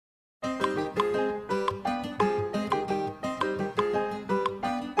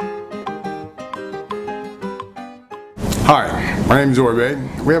Hi, my name is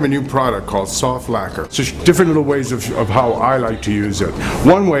Oribe. We have a new product called Soft Lacquer. It's just different little ways of how I like to use it.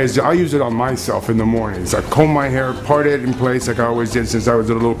 One way is I use it on myself in the mornings. I comb my hair, part it in place like I always did since I was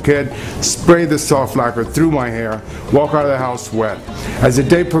a little kid, spray the soft lacquer through my hair, walk out of the house wet. As the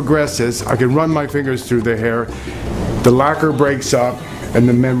day progresses, I can run my fingers through the hair, the lacquer breaks up, and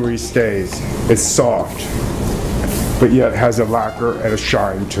the memory stays. It's soft, but yet has a lacquer and a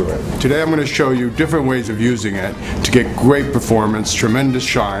shine to it. Today I'm going to show you different ways of using it to get great performance, tremendous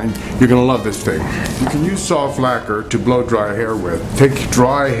shine. You're going to love this thing. You can use soft lacquer to blow dry hair with. Take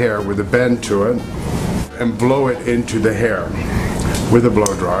dry hair with a bend to it and blow it into the hair with a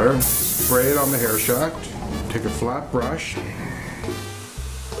blow dryer. Spray it on the hair shaft. Take a flat brush.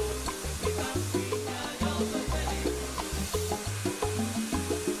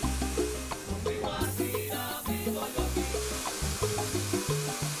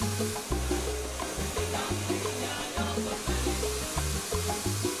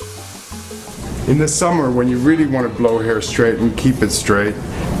 In the summer, when you really want to blow hair straight and keep it straight,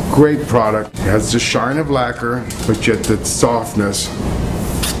 great product. It has the shine of lacquer, but yet the softness.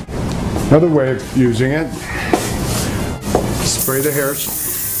 Another way of using it, spray the hair,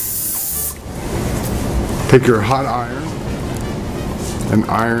 take your hot iron, and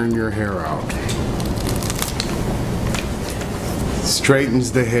iron your hair out.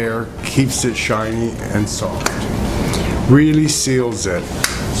 Straightens the hair, keeps it shiny and soft. Really seals it,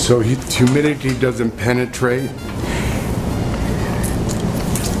 so humidity doesn't penetrate.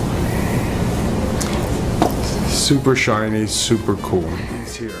 Super shiny, super cool.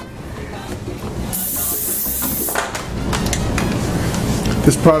 It's here.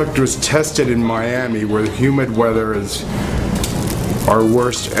 This product was tested in Miami, where the humid weather is our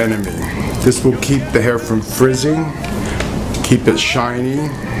worst enemy. This will keep the hair from frizzing, keep it shiny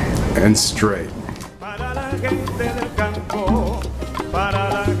and straight.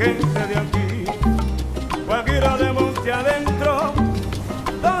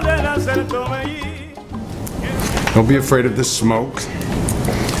 Don't be afraid of the smoke.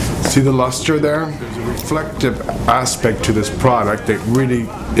 See the luster there? There's a reflective aspect to this product that really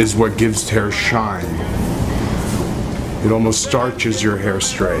is what gives hair shine. It almost starches your hair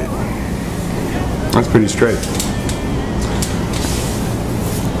straight. That's pretty straight.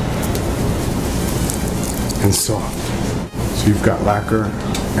 And soft. So you've got lacquer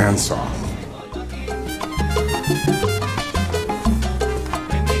and soft.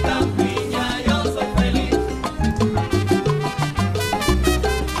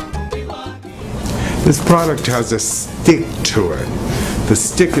 This product has a stick to it. The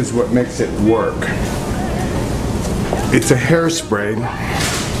stick is what makes it work. It's a hairspray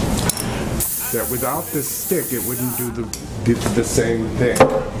that without this stick it wouldn't do the same thing.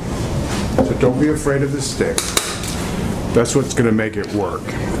 So don't be afraid of the stick. That's what's going to make it work.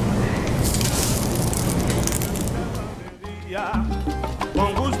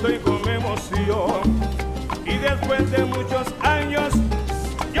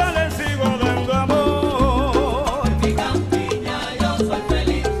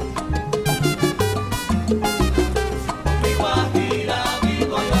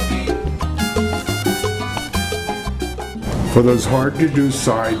 For those hard to do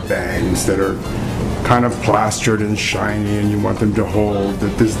side bangs that are kind of plastered and shiny and you want them to hold,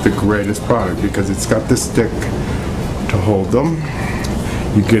 that this is the greatest product because it's got the stick to hold them.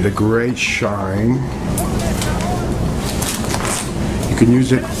 You get a great shine. You can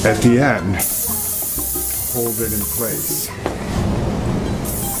use it at the end to hold it in place.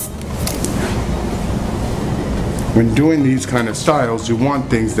 When doing these kind of styles, you want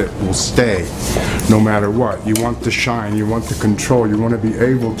things that will stay no matter what. You want the shine, you want the control, you want to be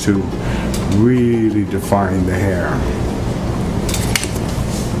able to really define the hair.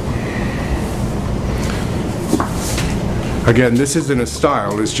 Again, this isn't a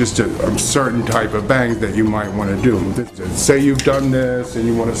style, it's just a certain type of bang that you might want to do. Say you've done this and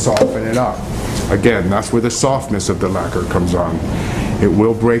you want to soften it up. Again, that's where the softness of the lacquer comes on. It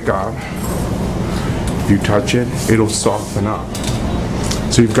will break up. If you touch it, it'll soften up.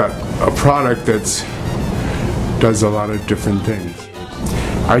 So you've got a product that does a lot of different things.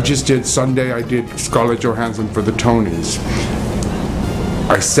 Sunday I did Scarlett Johansson for the Tonys.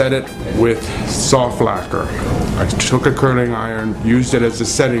 I set it with soft lacquer. I took a curling iron, used it as a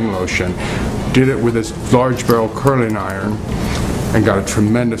setting lotion, did it with a large barrel curling iron, and got a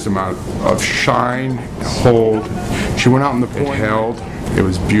tremendous amount of shine, hold. She went out in the point, held. It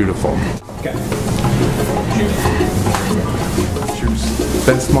was beautiful. Okay. Cheers.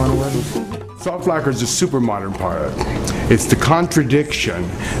 Best model. Soft lacquer is a super modern product. It's the contradiction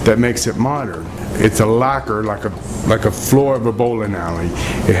that makes it modern. it's a lacquer like a floor of a bowling alley.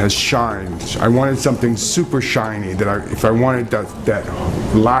 It has shine. I wanted something super shiny that if I wanted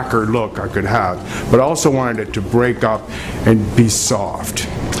that lacquer look I could have, but I also wanted it to break up and be soft,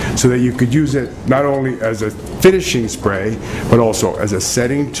 so that you could use it not only as a finishing spray, but also as a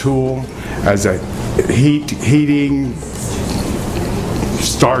setting tool, as a heating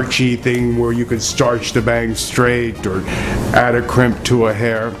starchy thing where you could starch the bangs straight or add a crimp to a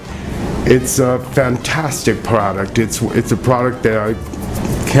hair. It's a fantastic product. It's a product that I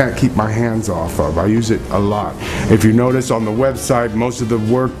can't keep my hands off of. I use it a lot. If you notice on the website, most of the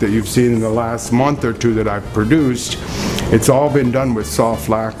work that you've seen in the last month or two that I've produced, it's all been done with soft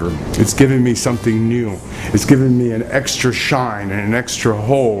lacquer. It's given me something new. It's given me an extra shine and an extra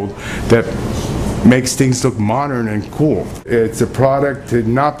hold that makes things look modern and cool. It's a product to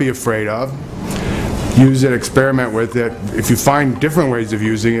not be afraid of. Use it, experiment with it. If you find different ways of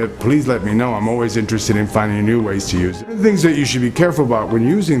using it, please let me know. I'm always interested in finding new ways to use it. The things that you should be careful about when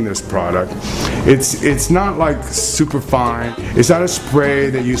using this product, it's not like super fine. It's not a spray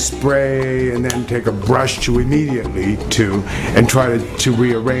that you spray and then take a brush to immediately to and try to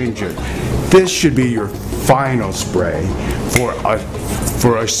rearrange it. This should be your final spray for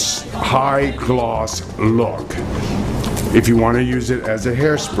a high gloss look. If you want to use it as a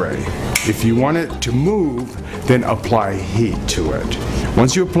hairspray. If you want it to move, then apply heat to it.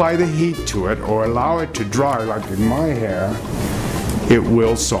 Once you apply the heat to it or allow it to dry, like in my hair, it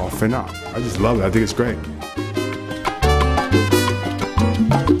will soften up. I just love it. I think it's great.